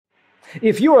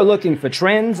If you are looking for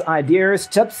trends, ideas,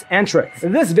 tips, and tricks,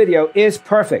 this video is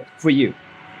perfect for you.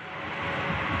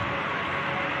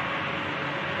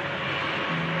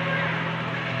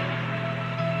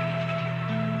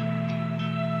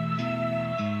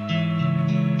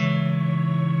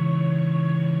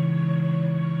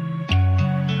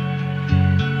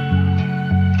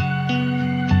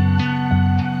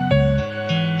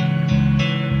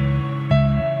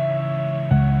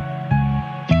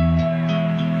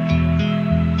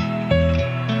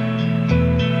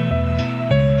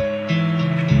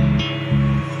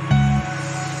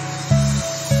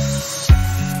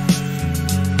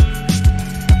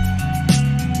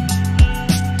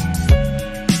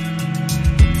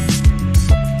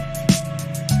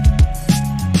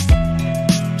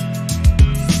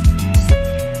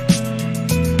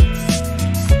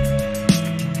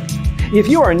 If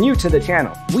you are new to the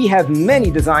channel, we have many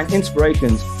design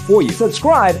inspirations for you.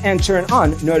 Subscribe and turn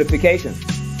on notifications.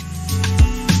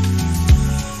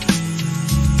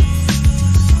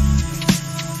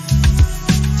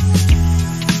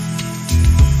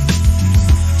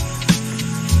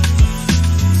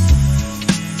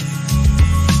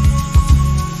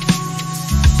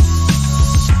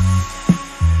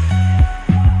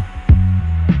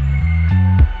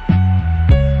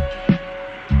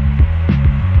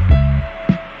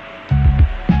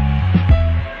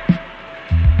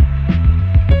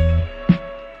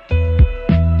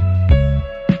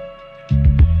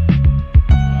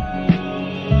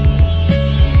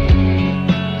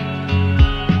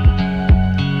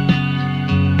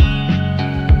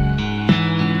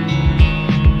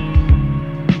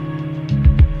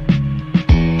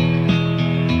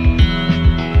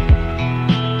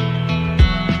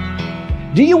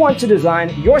 Do you want to design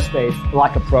your space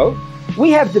like a pro?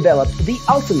 We have developed the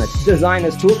ultimate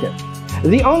designer's toolkit.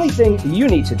 The only thing you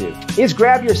need to do is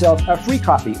grab yourself a free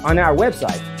copy on our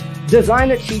website,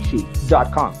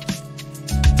 designercheatsheet.com.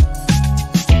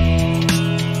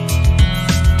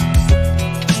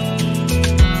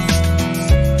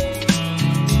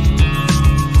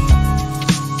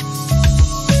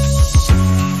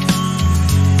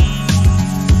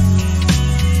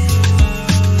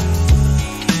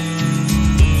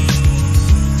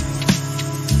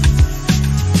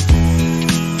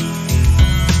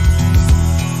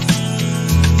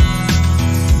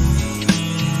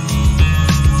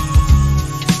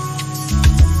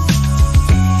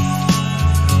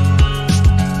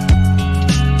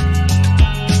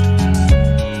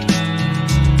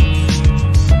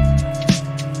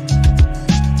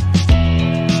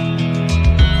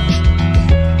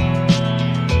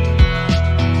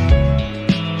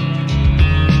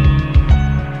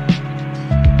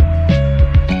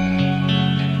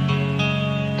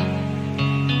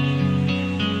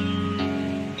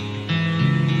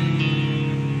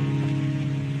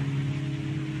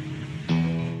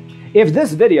 If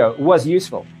this video was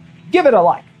useful, give it a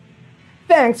like.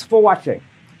 Thanks for watching.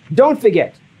 Don't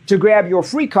forget to grab your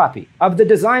free copy of the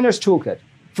Designer's Toolkit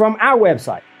from our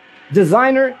website,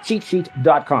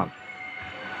 designercheatsheet.com.